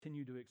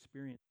continue to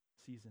experience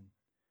this season.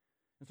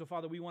 And so,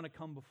 Father, we want to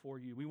come before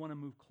you. We want to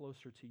move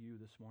closer to you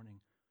this morning.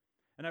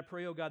 And I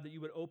pray, oh God, that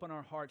you would open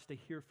our hearts to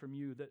hear from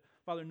you. That,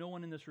 Father, no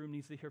one in this room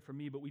needs to hear from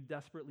me, but we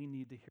desperately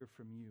need to hear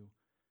from you.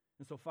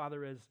 And so,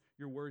 Father, as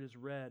your word is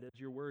read, as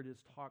your word is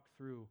talked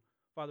through,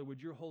 Father,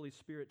 would your Holy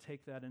Spirit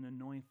take that and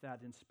anoint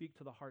that and speak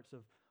to the hearts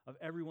of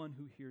everyone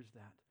who hears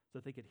that so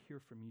that they could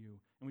hear from you.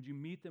 And would you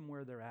meet them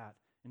where they're at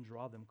and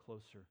draw them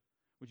closer?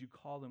 Would you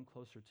call them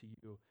closer to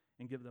you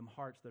and give them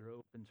hearts that are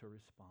open to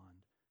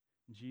respond?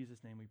 In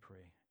Jesus' name we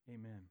pray.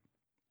 Amen.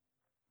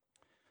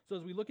 So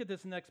as we look at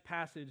this next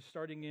passage,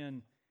 starting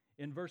in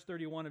verse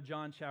 31 of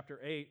John chapter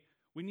 8,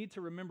 we need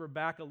to remember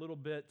back a little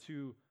bit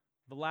to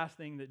the last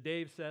thing that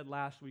Dave said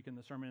last week in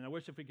the sermon. And I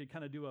wish if we could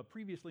kind of do a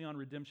previously on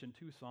Redemption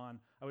Tucson,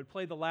 I would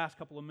play the last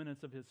couple of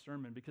minutes of his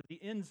sermon, because he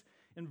ends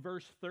in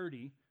verse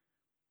 30,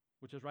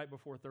 which is right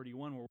before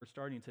 31 where we're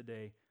starting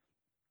today.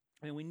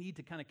 And we need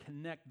to kind of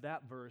connect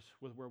that verse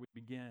with where we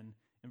begin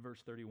in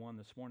verse 31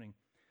 this morning.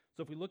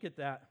 So if we look at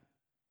that,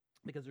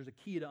 because there's a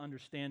key to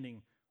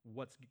understanding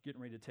what's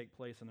getting ready to take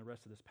place in the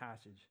rest of this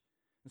passage.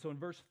 And so in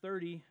verse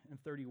 30 and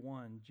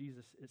 31,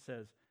 it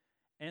says,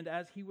 "And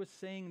as he was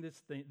saying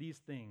these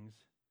things,"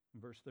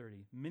 in verse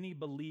 30, "many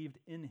believed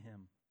in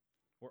him,"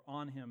 or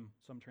on him,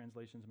 some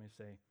translations may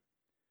say.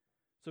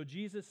 "So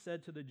Jesus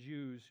said to the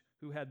Jews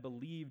who had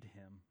believed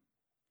him."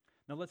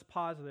 Now let's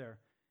pause there.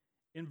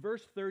 In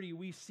verse 30,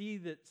 we see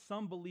that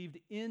some believed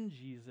in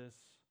Jesus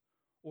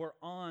or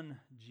on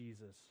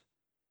Jesus.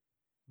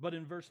 But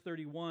in verse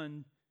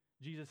 31,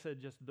 Jesus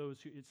said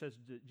it says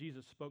that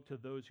Jesus spoke to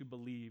those who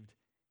believed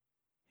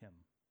him.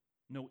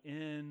 No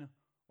in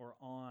or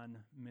on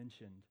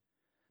mentioned.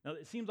 Now,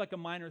 it seems like a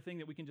minor thing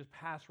that we can just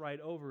pass right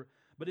over,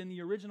 but in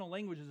the original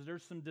languages,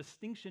 there's some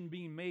distinction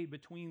being made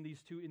between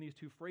these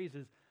two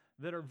phrases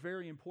that are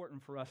very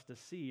important for us to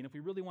see. And if we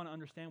really want to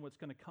understand what's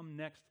going to come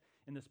next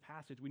in this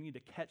passage, we need to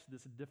catch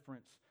this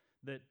difference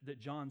that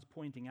John's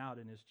pointing out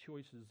in his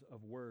choices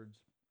of words.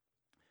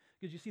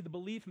 Because you see, the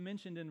belief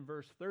mentioned in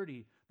verse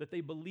 30, that they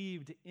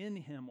believed in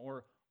him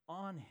or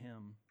on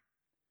him,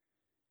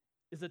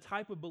 is a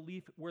type of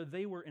belief where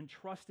they were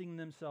entrusting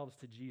themselves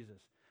to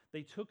Jesus.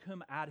 They took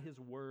him at his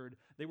word.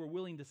 They were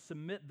willing to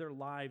submit their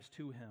lives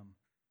to him.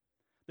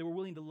 They were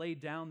willing to lay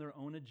down their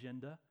own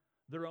agenda,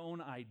 their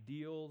own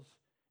ideals,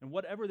 and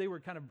whatever they were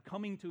kind of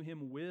coming to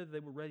him with,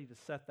 they were ready to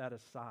set that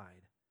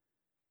aside,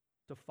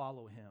 to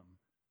follow him,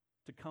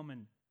 to come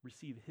and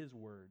receive his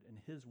word and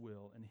his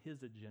will and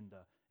his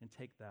agenda and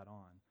take that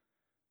on.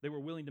 They were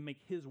willing to make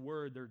his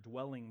word their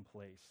dwelling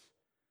place.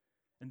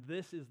 And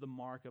this is the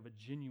mark of a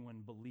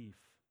genuine belief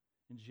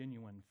and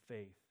genuine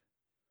faith.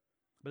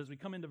 But as we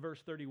come into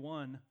verse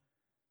 31,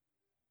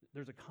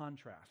 there's a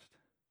contrast.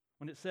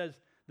 When it says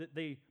that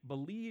they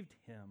believed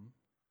him,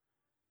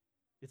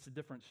 it's a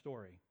different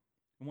story.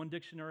 In one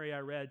dictionary I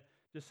read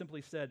just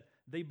simply said,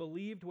 they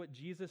believed what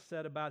Jesus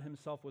said about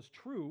himself was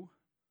true,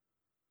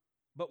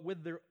 but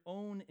with their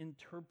own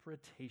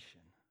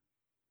interpretation.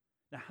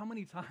 Now, how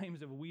many times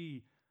have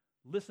we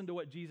listened to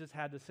what Jesus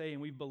had to say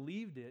and we've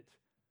believed it,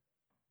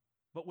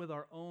 but with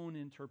our own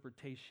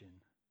interpretation?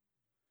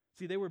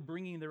 See, they were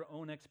bringing their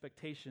own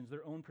expectations,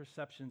 their own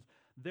perceptions,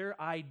 their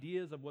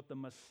ideas of what the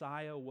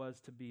Messiah was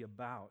to be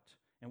about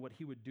and what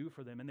he would do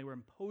for them, and they were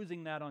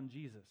imposing that on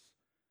Jesus.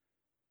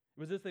 It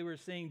was as if they were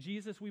saying,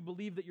 Jesus, we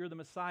believe that you're the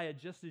Messiah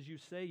just as you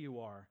say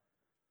you are,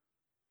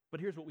 but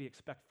here's what we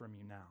expect from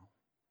you now.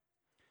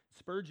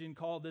 Spurgeon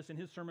called this, in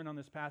his sermon on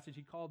this passage,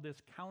 he called this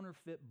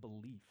counterfeit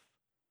belief.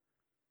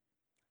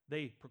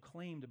 They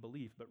proclaimed a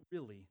belief, but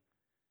really,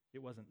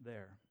 it wasn't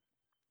there.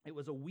 It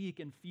was a weak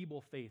and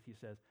feeble faith, he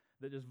says,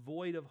 that is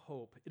void of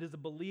hope. It is a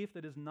belief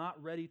that is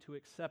not ready to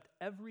accept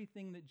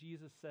everything that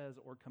Jesus says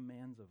or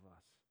commands of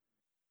us.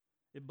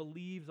 It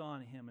believes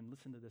on him, and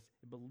listen to this,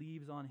 it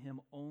believes on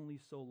him only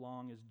so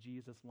long as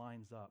Jesus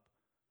lines up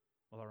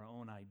with our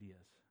own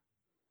ideas,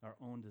 our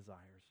own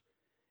desires.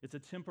 It's a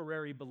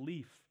temporary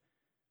belief,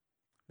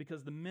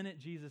 because the minute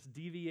Jesus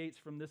deviates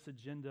from this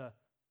agenda,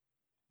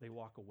 they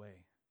walk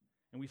away.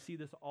 And we see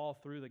this all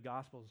through the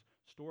Gospels,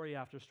 story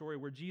after story,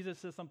 where Jesus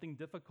says something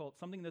difficult,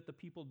 something that the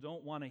people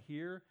don't want to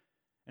hear,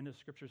 and the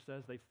Scripture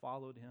says they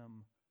followed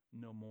him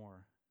no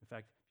more. In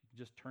fact, if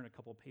you just turn a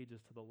couple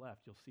pages to the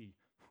left, you'll see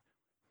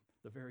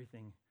the very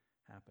thing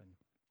happen.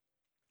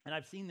 And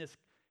I've seen this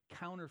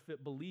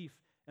counterfeit belief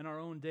in our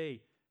own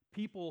day.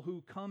 People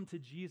who come to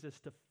Jesus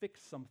to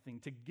fix something,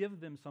 to give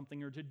them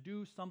something, or to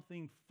do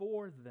something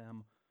for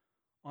them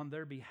on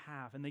their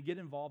behalf. And they get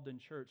involved in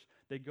church.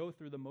 They go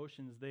through the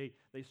motions. They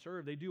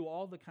serve. They do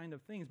all the kind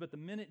of things. But the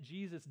minute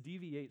Jesus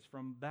deviates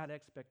from that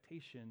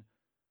expectation,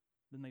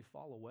 then they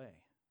fall away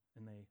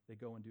and they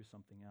go and do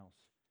something else.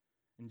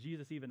 And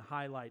Jesus even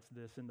highlights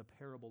this in the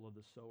parable of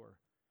the sower,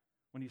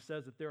 when he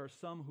says that there are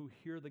some who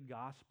hear the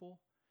gospel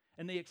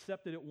and they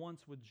accept it at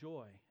once with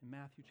joy. In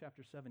Matthew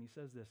chapter 7, he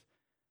says this,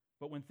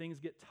 but when things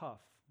get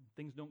tough,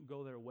 things don't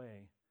go their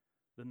way,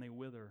 then they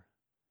wither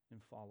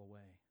and fall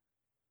away.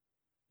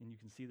 And you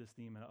can see this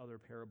theme in other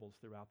parables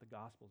throughout the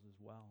Gospels as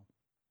well.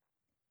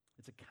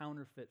 It's a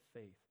counterfeit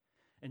faith.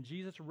 And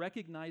Jesus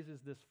recognizes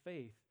this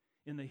faith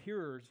in the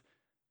hearers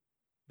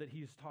that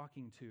he's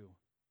talking to.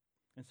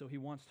 And so he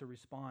wants to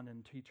respond,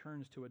 and he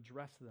turns to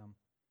address them.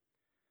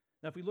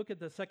 Now, if we look at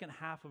the second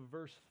half of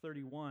verse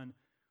 31,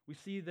 we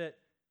see that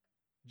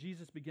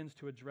Jesus begins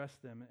to address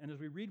them. And as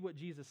we read what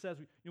Jesus says,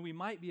 we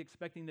might be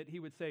expecting that he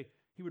would say,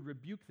 he would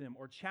rebuke them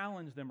or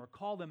challenge them or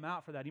call them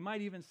out for that. He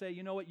might even say,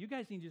 you know what, you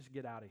guys need to just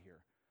get out of here.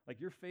 Like,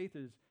 your faith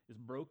is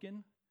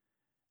broken,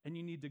 and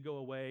you need to go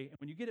away. And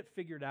when you get it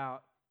figured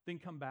out, then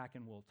come back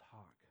and we'll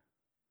talk.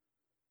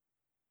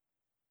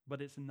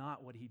 But it's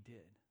not what he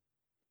did.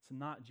 It's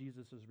not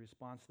Jesus'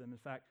 response to them. In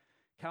fact,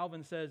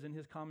 Calvin says in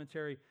his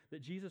commentary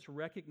that Jesus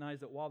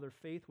recognized that while their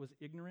faith was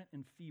ignorant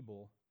and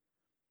feeble,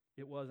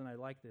 it was, and I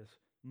like this,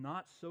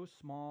 not so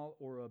small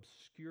or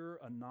obscure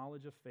a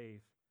knowledge of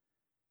faith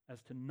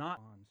as to not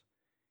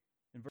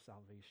in verse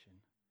salvation.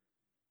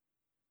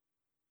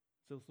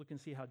 So let's look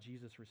and see how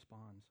Jesus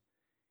responds.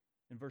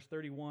 In verse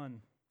 31,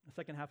 the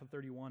second half of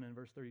 31 and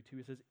verse 32,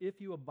 it says, if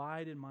you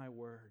abide in my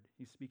word,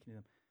 he's speaking to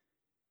them,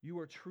 you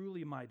are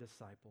truly my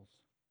disciples,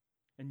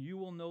 and you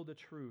will know the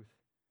truth,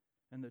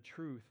 and the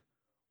truth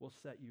will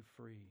set you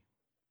free.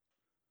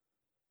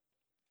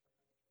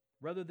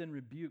 Rather than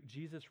rebuke,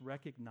 Jesus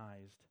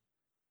recognized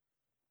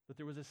that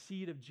there was a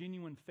seed of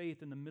genuine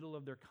faith in the middle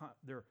of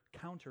their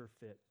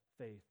counterfeit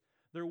faith.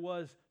 There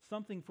was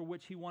something for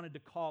which he wanted to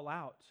call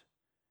out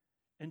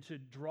and to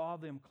draw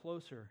them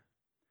closer.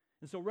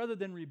 And so rather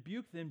than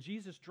rebuke them,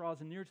 Jesus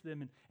draws near to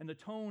them, and the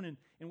tone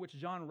in which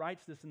John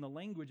writes this in the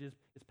language is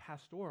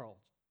pastoral.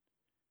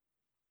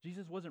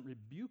 Jesus wasn't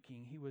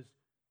rebuking, he was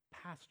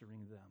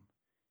pastoring them.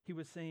 He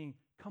was saying,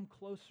 come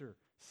closer,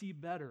 see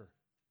better.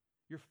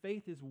 Your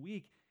faith is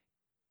weak.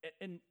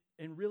 And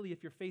really,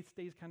 if your faith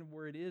stays kind of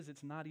where it is,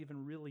 it's not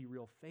even really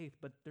real faith,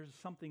 but there's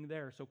something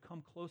there. So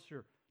come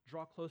closer,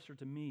 draw closer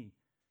to me.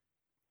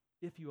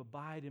 If you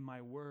abide in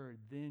my word,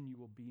 then you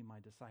will be my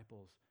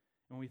disciples.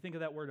 And when we think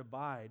of that word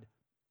abide,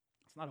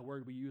 it's not a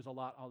word we use a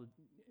lot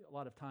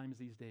of times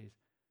these days.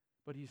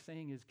 But he's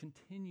saying is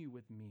continue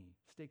with me,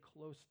 stay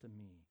close to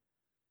me.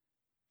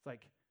 It's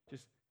like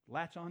just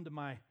latch onto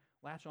my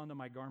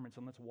garments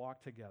and let's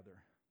walk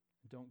together.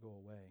 Don't go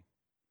away.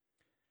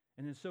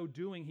 And in so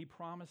doing, he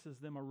promises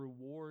them a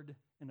reward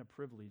and a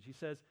privilege. He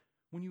says,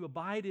 when you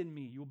abide in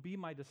me, you'll be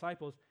my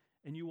disciples,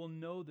 and you will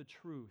know the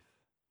truth,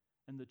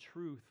 and the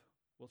truth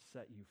will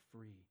set you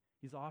free.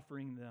 He's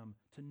offering them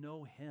to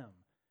know him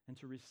and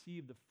to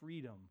receive the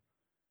freedom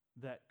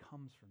that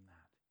comes from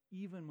that,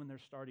 even when they're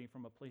starting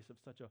from a place of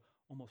such a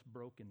almost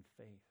broken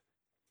faith.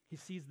 He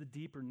sees the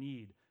deeper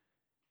need,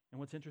 and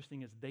what's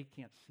interesting is they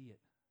can't see it.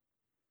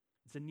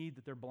 It's a need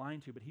that they're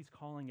blind to, but he's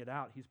calling it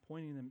out. He's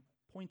pointing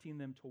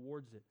them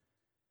towards it.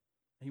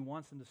 And he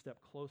wants them to step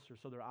closer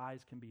so their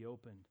eyes can be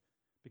opened,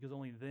 because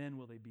only then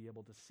will they be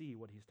able to see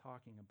what he's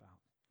talking about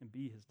and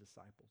be his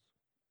disciples.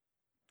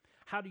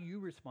 How do you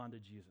respond to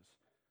Jesus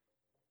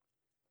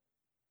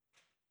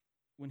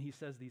when he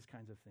says these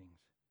kinds of things?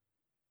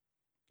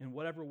 In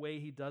whatever way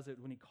he does it,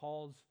 when he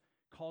calls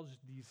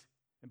these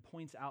and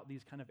points out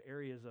these kind of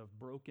areas of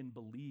broken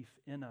belief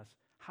in us,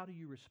 how do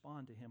you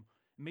respond to him?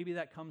 Maybe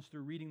that comes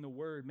through reading the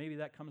word. Maybe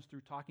that comes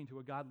through talking to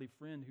a godly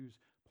friend who's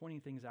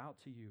pointing things out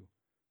to you.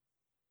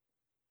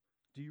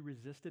 Do you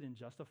resist it and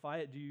justify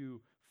it? Do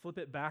you flip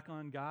it back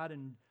on God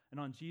and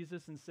on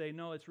Jesus and say,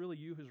 no, it's really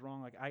you who's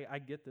wrong. Like, I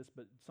get this,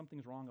 but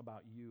something's wrong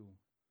about you.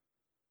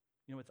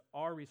 You know, it's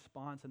our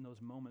response in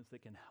those moments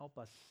that can help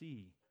us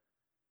see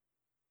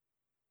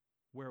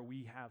where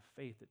we have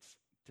faith that's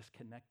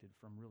disconnected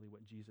from really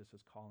what Jesus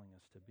is calling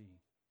us to be.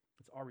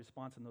 It's our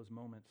response in those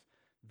moments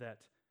that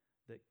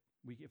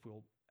we, if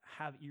we'll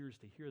have ears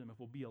to hear them, if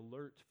we'll be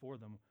alert for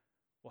them,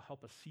 will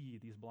help us see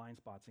these blind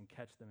spots and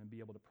catch them and be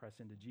able to press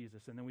into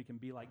Jesus. And then we can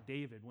be like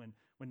David when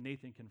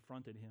Nathan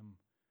confronted him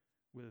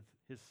with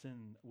his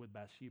sin with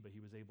Bathsheba, he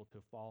was able to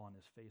fall on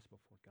his face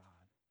before God.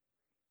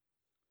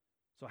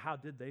 So how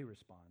did they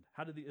respond?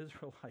 How did the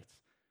Israelites?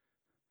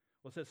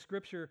 Well, it says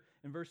Scripture,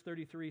 in verse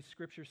 33,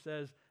 Scripture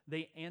says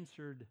they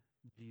answered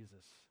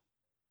Jesus.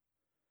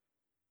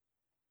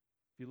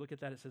 If you look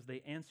at that, it says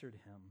they answered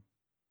him.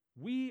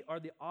 We are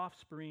the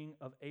offspring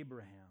of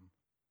Abraham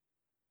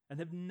and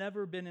have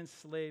never been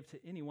enslaved to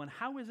anyone.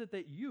 How is it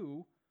that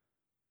you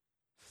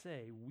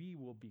say we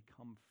will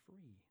become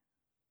free?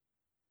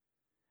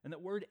 And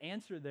that word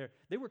answer there,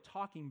 they were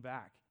talking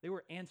back. They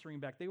were answering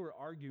back. They were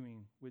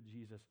arguing with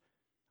Jesus.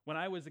 When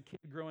I was a kid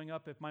growing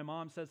up, if my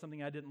mom said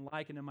something I didn't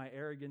like, and in my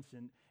arrogance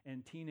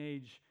and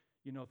teenage,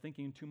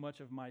 thinking too much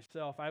of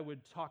myself, I would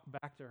talk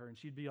back to her, and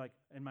she'd be like,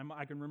 and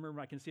I can remember,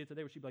 I can see it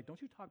today, where she'd be like,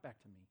 don't you talk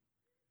back to me.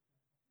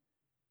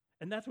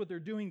 And that's what they're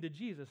doing to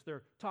Jesus.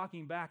 They're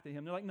talking back to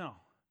him. They're like, no.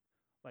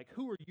 Like,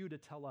 who are you to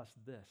tell us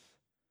this?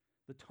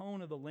 The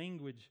tone of the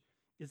language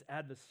is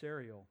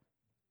adversarial.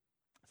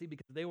 See,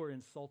 because they were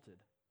insulted.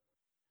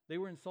 They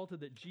were insulted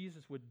that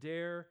Jesus would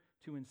dare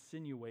to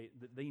insinuate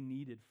that they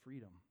needed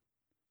freedom.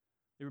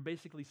 They were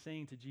basically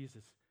saying to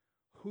Jesus,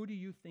 who do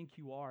you think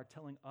you are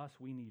telling us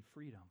we need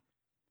freedom?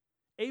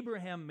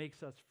 Abraham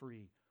makes us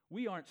free.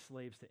 We aren't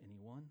slaves to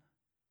anyone.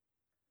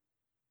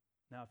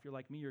 Now, if you're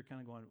like me, you're kind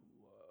of going,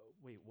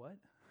 wait, what?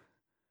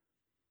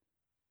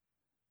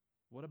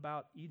 What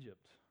about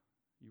Egypt?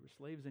 You were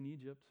slaves in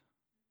Egypt.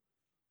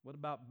 What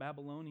about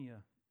Babylonia?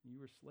 You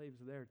were slaves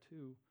there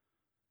too.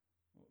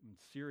 In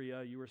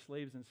Syria, you were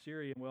slaves in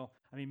Syria. Well,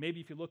 I mean, maybe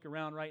if you look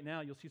around right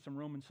now, you'll see some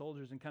Roman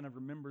soldiers and kind of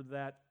remember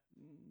that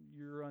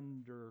you're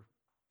under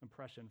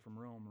oppression from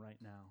Rome right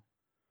now.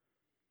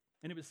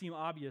 And it would seem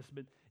obvious,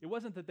 but it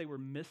wasn't that they were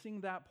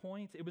missing that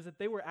point. It was that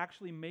they were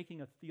actually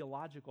making a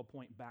theological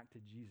point back to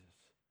Jesus.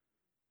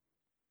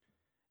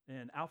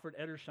 And Alfred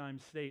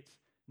Edersheim states,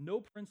 no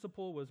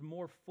principle was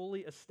more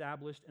fully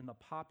established in the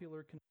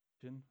popular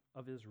conviction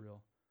of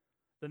Israel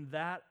than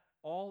that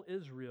all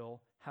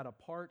Israel had a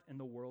part in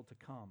the world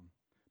to come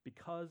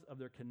because of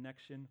their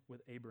connection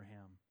with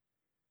Abraham.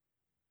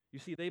 You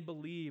see, they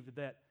believed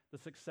that the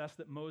success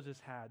that Moses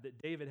had,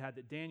 that David had,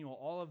 that Daniel,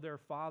 all of their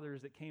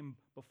fathers that came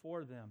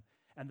before them,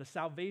 and the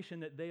salvation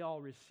that they all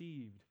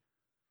received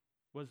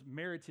was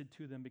merited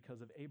to them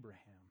because of Abraham.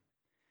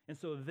 And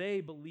so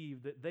they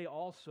believed that they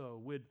also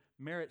would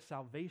merit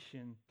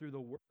salvation through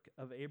the work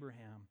of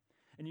Abraham.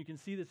 And you can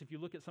see this if you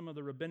look at some of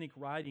the rabbinic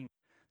writings,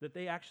 that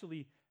they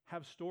actually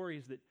have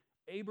stories that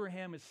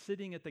Abraham is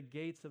sitting at the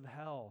gates of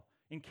hell.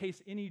 In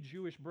case any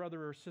Jewish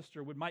brother or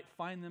sister might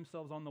find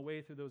themselves on the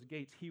way through those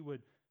gates, he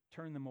would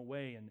turn them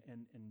away and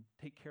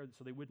take care of it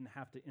so they wouldn't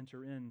have to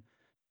enter in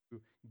to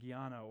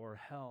Gehenna or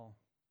hell.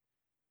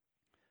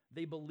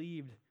 They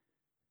believed,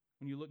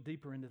 when you look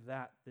deeper into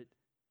that it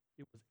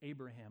was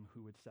Abraham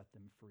who would set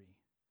them free.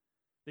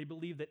 They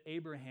believed that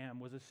Abraham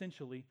was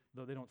essentially,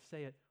 though they don't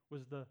say it,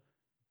 was the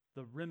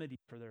remedy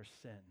for their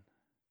sin.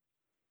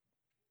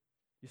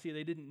 You see,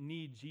 they didn't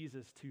need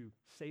Jesus to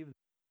save the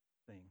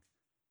thing.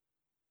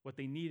 What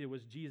they needed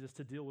was Jesus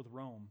to deal with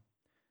Rome.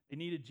 They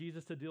needed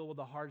Jesus to deal with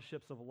the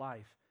hardships of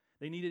life.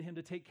 They needed him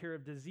to take care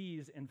of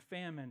disease and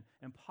famine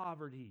and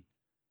poverty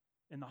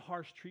and the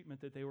harsh treatment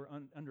that they were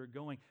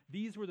undergoing.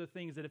 These were the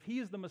things that if he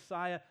is the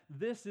Messiah,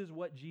 this is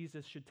what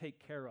Jesus should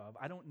take care of.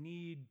 I don't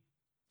need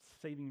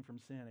saving from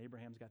sin.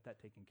 Abraham's got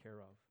that taken care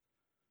of.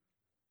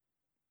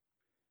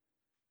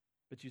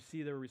 But you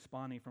see they're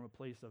responding from a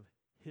place of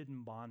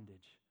hidden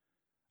bondage,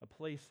 a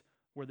place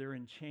where they're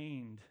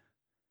enchained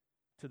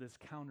to this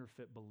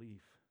counterfeit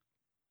belief.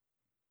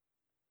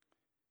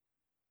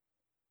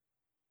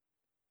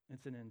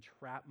 It's an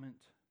entrapment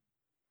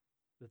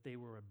that they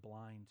were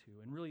blind to.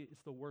 And really,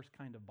 it's the worst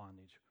kind of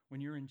bondage, when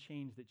you're in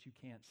chains that you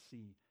can't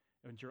see,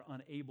 and you're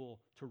unable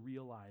to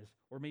realize,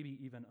 or maybe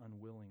even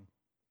unwilling.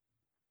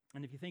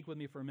 And if you think with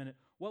me for a minute,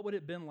 what would it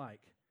have been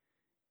like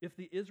if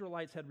the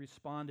Israelites had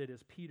responded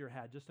as Peter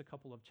had just a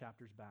couple of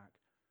chapters back,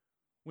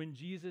 when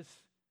Jesus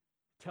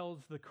tells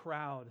the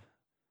crowd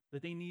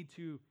that they need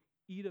to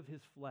eat of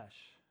his flesh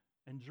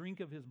and drink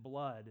of his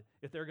blood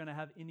if they're going to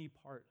have any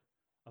part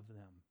of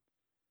them.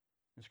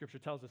 And Scripture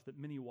tells us that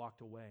many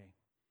walked away.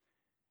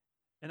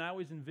 And I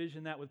always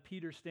envision that with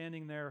Peter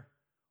standing there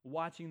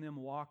watching them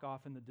walk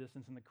off in the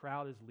distance, and the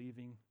crowd is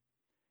leaving,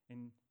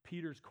 and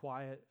Peter's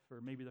quiet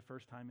for maybe the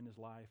first time in his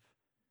life,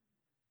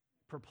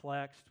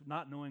 perplexed,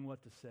 not knowing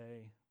what to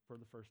say for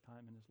the first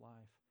time in his life.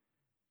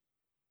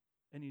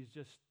 And he's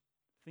just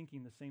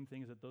thinking the same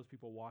things that those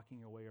people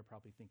walking away are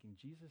probably thinking,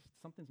 Jesus,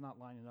 something's not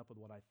lining up with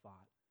what I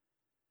thought.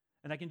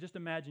 And I can just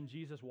imagine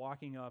Jesus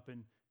walking up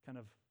and kind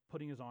of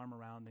putting his arm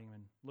around him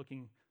and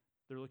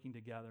they're looking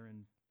together,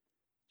 and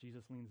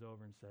Jesus leans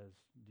over and says,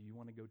 do you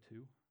want to go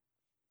too?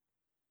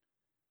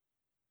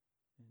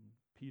 And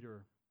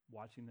Peter,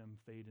 watching them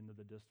fade into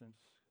the distance,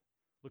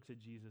 looks at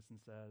Jesus and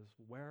says,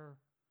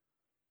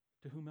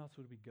 to whom else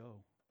would we go?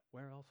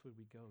 Where else would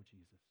we go,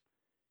 Jesus?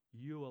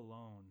 You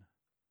alone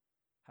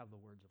have the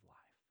words of life.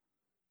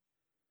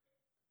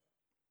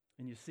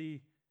 And you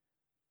see,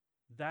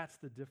 that's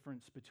the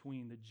difference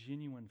between the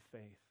genuine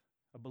faith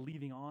of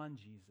believing on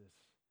Jesus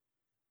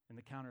and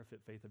the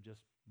counterfeit faith of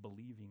just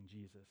believing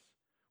Jesus.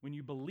 When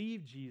you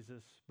believe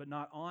Jesus, but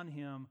not on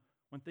him,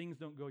 when things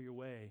don't go your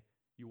way,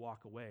 you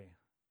walk away.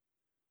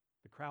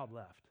 The crowd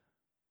left,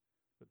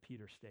 but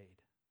Peter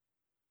stayed.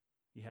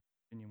 He had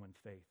genuine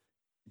faith.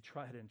 He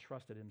had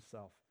entrusted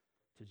himself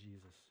to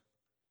Jesus.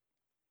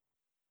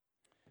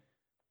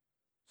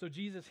 So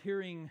Jesus,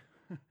 hearing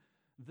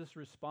this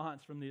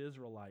response from the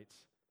Israelites,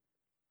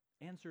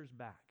 answers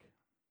back.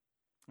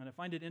 And I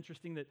find it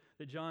interesting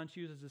that John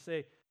chooses to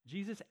say,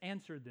 Jesus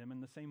answered them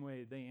in the same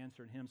way they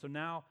answered him. So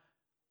now,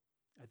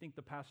 I think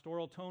the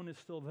pastoral tone is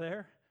still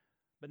there,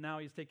 but now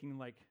he's taking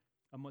like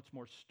a much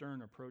more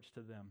stern approach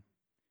to them,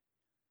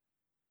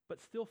 but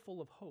still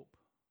full of hope.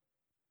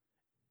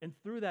 And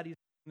through that, he's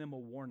giving them a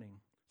warning.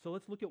 So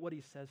let's look at what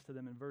he says to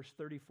them in verse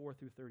 34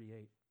 through 38.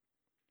 It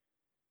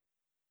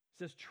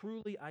says,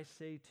 truly I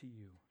say to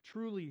you,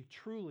 truly,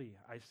 truly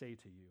I say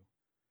to you.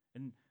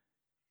 And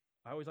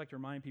I always like to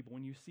remind people,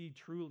 when you see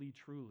truly,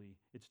 truly,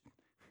 it's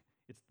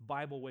the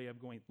Bible way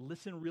of going,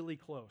 listen really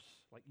close.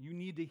 Like, you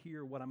need to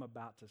hear what I'm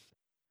about to say.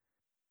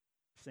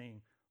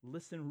 Saying,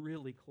 listen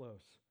really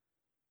close.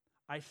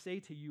 I say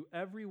to you,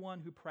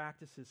 everyone who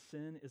practices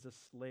sin is a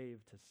slave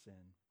to sin.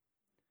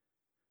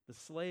 The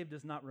slave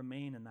does not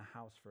remain in the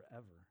house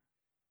forever,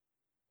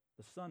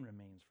 the Son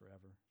remains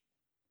forever.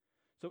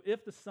 So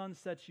if the Son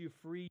sets you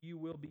free, you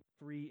will be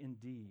free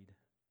indeed.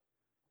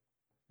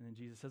 And then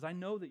Jesus says, I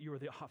know that you are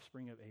the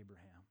offspring of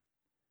Abraham,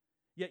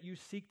 yet you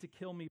seek to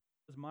kill me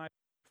because my word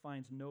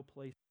finds no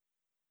place.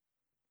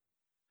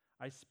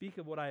 I speak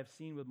of what I have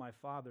seen with my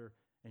Father,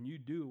 and you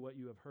do what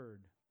you have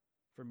heard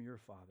from your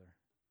father.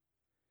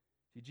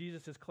 See,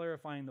 Jesus is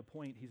clarifying the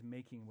point he's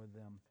making with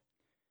them.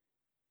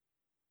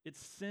 It's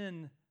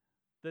sin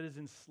that has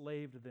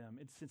enslaved them.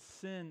 It's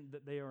sin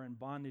that they are in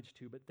bondage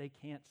to, but they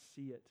can't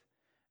see it.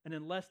 And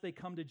unless they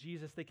come to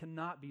Jesus, they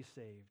cannot be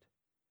saved.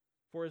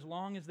 For as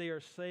long as they are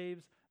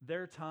slaves,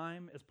 their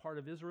time as part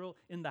of Israel,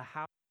 in the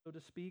house, so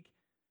to speak,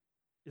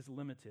 is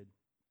limited.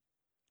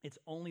 It's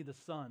only the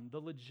Son, the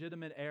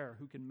legitimate heir,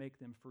 who can make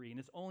them free. And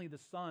it's only the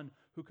Son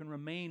who can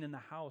remain in the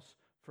house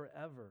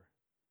forever.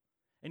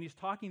 And he's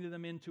talking to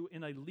them in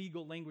a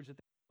legal language that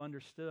they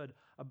understood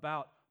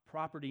about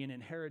property and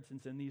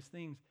inheritance and these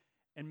things,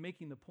 and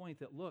making the point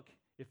that, look,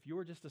 if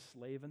you're just a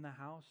slave in the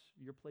house,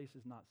 your place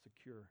is not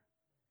secure.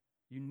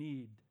 You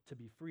need to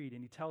be freed.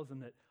 And he tells them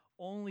that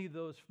only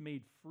those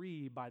made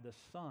free by the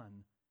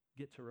Son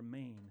get to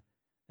remain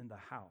in the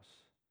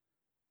house.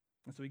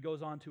 And so he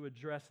goes on to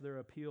address their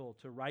appeal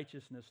to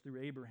righteousness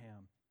through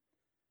Abraham.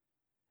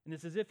 And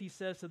it's as if he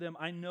says to them,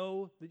 I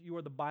know that you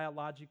are the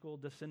biological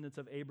descendants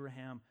of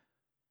Abraham,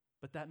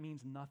 but that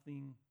means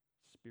nothing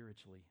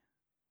spiritually.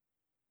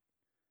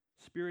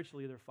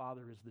 Spiritually, their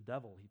father is the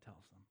devil, he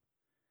tells them.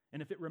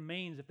 And if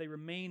they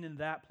remain in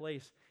that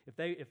place,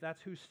 if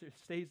that's who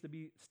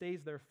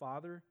stays their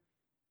father,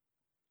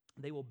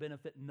 they will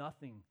benefit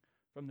nothing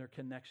from their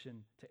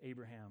connection to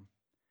Abraham.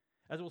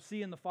 As we'll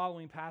see in the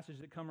following passage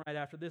that come right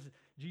after this,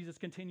 Jesus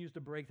continues to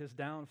break this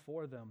down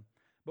for them.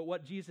 But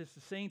what Jesus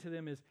is saying to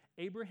them is,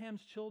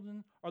 Abraham's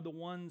children are the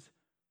ones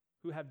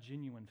who have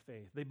genuine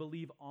faith. They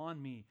believe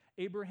on me.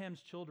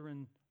 Abraham's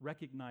children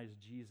recognize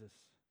Jesus.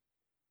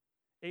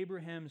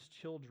 Abraham's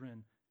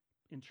children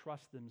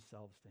entrust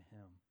themselves to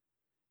him.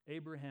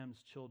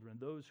 Abraham's children,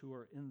 those who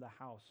are in the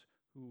house,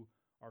 who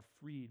are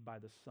freed by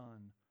the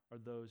Son, are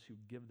those who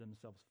give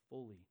themselves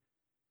fully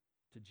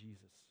to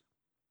Jesus.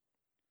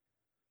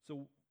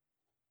 So,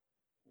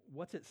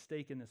 what's at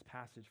stake in this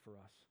passage for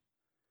us?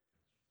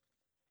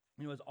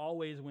 You know, as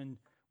always, when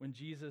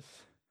Jesus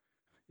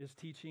is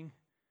teaching,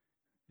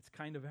 it's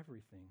kind of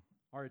everything.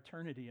 Our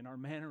eternity and our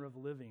manner of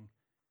living.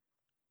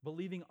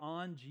 Believing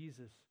on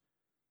Jesus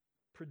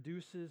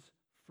produces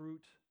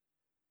fruit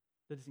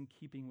that is in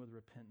keeping with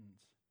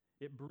repentance.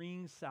 It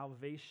brings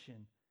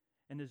salvation.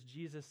 And as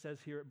Jesus says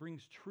here, it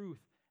brings truth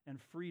and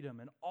freedom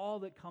and all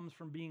that comes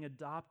from being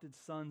adopted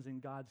sons in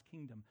God's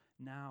kingdom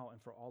now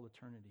and for all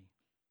eternity.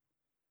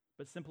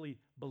 But simply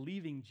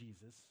believing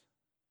Jesus,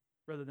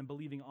 rather than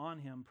believing on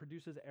him,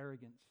 produces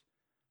arrogance,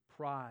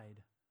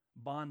 pride,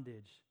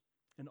 bondage,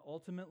 and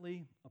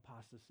ultimately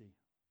apostasy.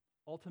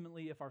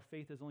 Ultimately, if our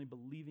faith is only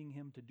believing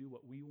him to do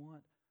what we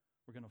want,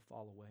 we're going to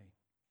fall away.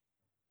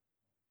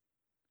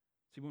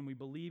 See, when we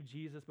believe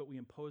Jesus, but we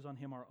impose on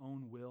him our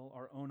own will,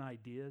 our own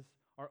ideas,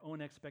 our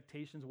own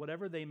expectations,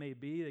 whatever they may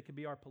be, it could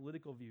be our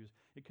political views,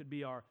 it could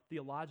be our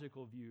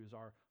theological views,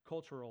 our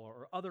cultural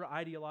or other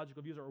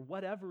ideological views, or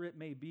whatever it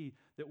may be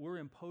that we're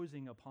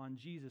imposing upon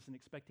Jesus and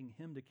expecting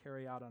him to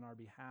carry out on our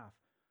behalf,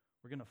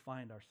 we're going to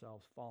find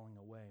ourselves falling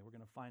away. We're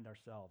going to find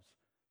ourselves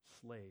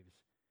slaves.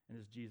 And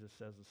as Jesus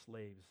says, the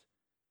slaves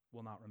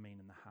will not remain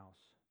in the house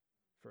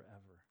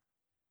forever.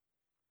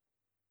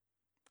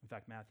 In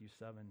fact, Matthew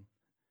 7,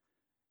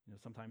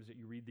 sometimes that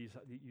you read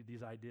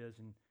these ideas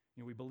and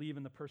we believe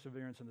in the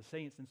perseverance of the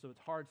saints, and so it's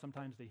hard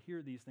sometimes to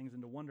hear these things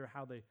and to wonder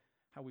how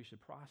we should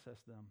process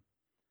them.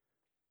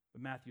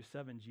 But Matthew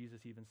 7,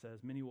 Jesus even says,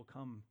 many will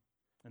come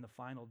in the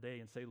final day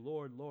and say,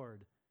 Lord,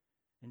 Lord,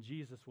 and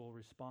Jesus will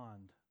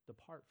respond,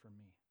 depart from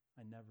me,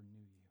 I never knew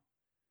you.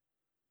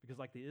 Because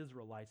like the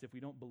Israelites, if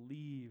we don't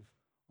believe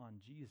on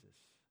Jesus,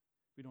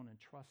 we don't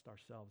entrust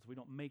ourselves, we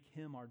don't make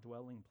him our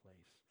dwelling place,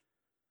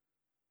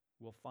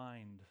 we'll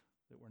find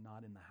that we're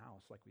not in the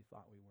house like we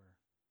thought we were.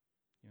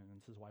 And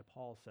this is why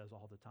Paul says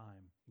all the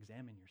time,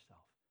 examine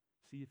yourself.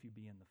 See if you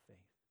be in the faith.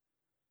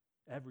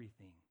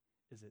 Everything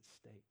is at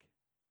stake.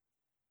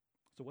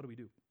 So what do we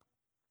do?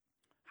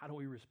 How do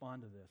we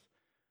respond to this?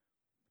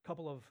 A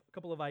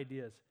couple of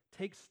ideas.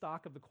 Take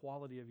stock of the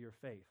quality of your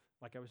faith.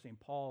 Like I was saying,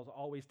 Paul's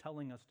always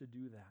telling us to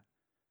do that.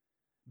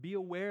 Be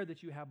aware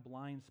that you have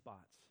blind spots.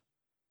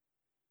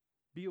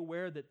 Be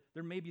aware that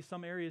there may be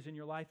some areas in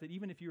your life that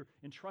even if you're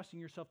entrusting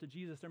yourself to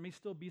Jesus, there may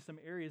still be some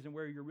areas in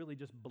where you're really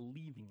just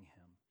believing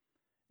him.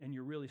 And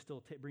you're really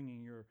still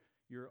bringing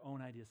your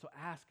own ideas. So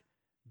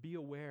be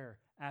aware,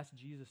 ask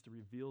Jesus to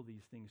reveal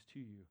these things to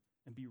you,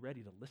 and be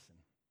ready to listen.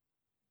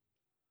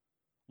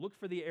 Look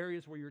for the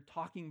areas where you're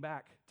talking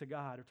back to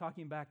God or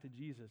talking back to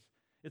Jesus.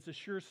 It's a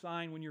sure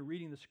sign when you're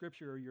reading the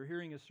scripture or you're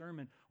hearing a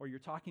sermon or you're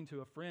talking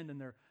to a friend and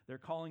they're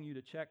calling you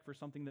to check for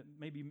something that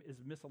maybe is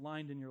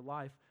misaligned in your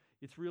life.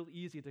 It's real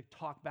easy to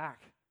talk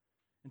back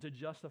and to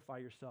justify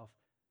yourself.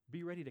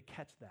 Be ready to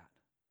catch that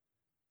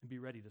and be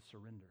ready to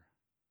surrender.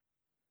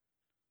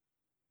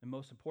 And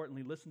most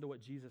importantly, listen to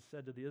what Jesus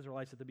said to the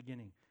Israelites at the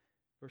beginning,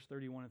 verse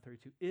 31 and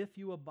 32. If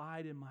you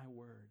abide in my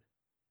word,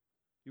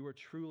 you are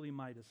truly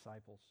my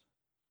disciples.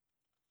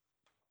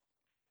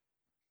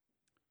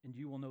 And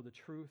you will know the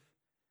truth,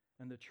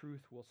 and the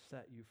truth will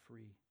set you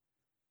free.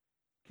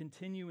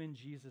 Continue in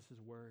Jesus'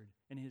 word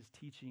and his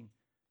teaching.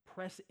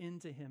 Press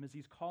into him as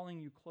he's calling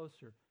you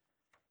closer,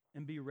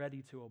 and be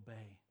ready to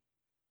obey.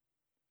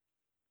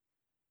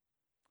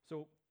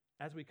 So,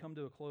 as we come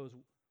to a close,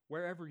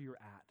 wherever you're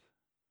at,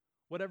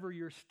 whatever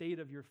your state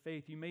of your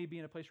faith, you may be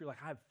in a place where you're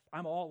like,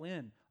 I'm all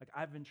in. Like,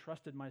 I've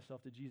entrusted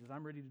myself to Jesus.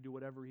 I'm ready to do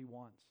whatever he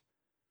wants.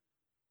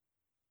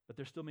 But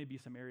there still may be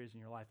some areas in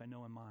your life, I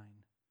know in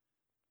mine.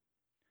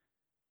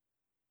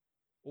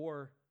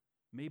 Or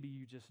maybe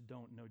you just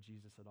don't know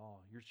Jesus at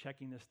all. You're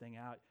checking this thing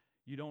out.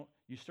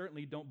 You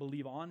certainly don't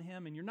believe on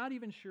him, and you're not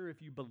even sure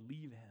if you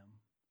believe him.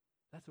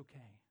 That's okay.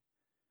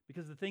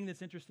 Because the thing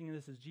that's interesting in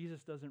this is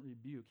Jesus doesn't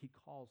rebuke, he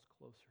calls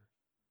closer.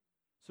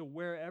 So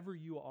wherever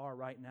you are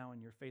right now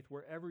in your faith,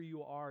 wherever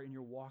you are in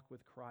your walk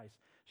with Christ,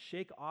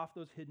 shake off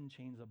those hidden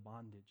chains of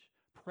bondage.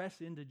 Press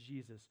into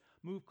Jesus.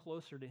 Move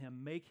closer to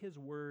him. Make his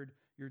word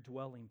your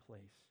dwelling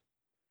place.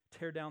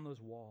 Tear down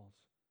those walls.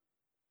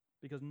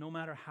 Because no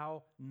matter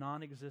how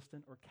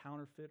non-existent or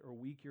counterfeit or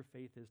weak your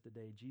faith is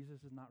today,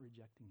 Jesus is not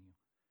rejecting you.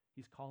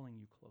 He's calling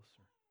you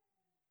closer.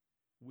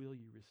 Will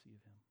you receive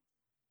him?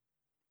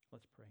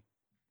 Let's pray.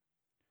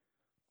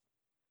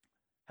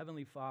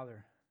 Heavenly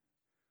Father,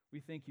 we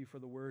thank you for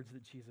the words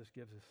that Jesus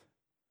gives us.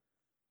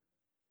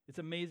 It's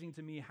amazing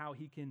to me how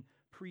he can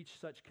preach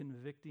such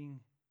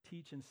convicting,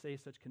 teach and say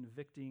such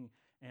convicting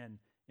and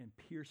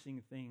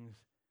piercing things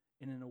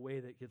in a way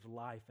that gives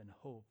life and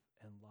hope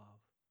and love.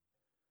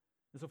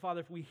 And so,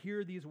 Father, if we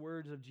hear these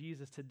words of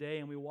Jesus today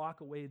and we walk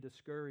away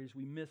discouraged,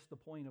 we miss the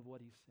point of what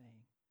he's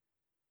saying.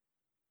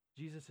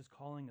 Jesus is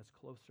calling us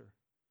closer.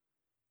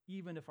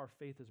 Even if our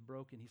faith is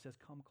broken, he says,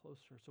 come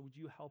closer. So would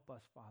you help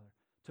us, Father,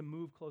 to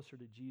move closer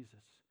to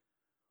Jesus?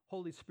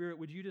 Holy Spirit,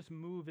 would you just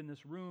move in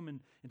this room and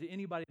to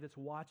anybody that's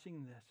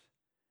watching this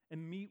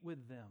and meet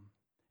with them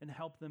and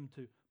help them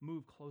to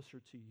move closer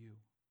to you?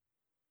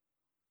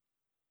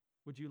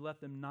 Would you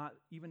let them not,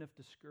 even if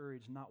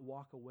discouraged, not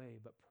walk away,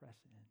 but press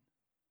in?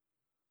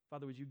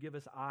 Father, would you give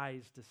us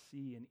eyes to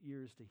see and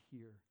ears to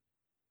hear,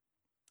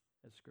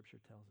 as Scripture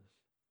tells us?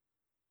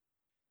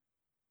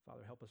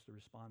 Father, help us to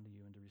respond to you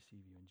and to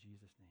receive you. In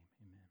Jesus' name,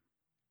 amen.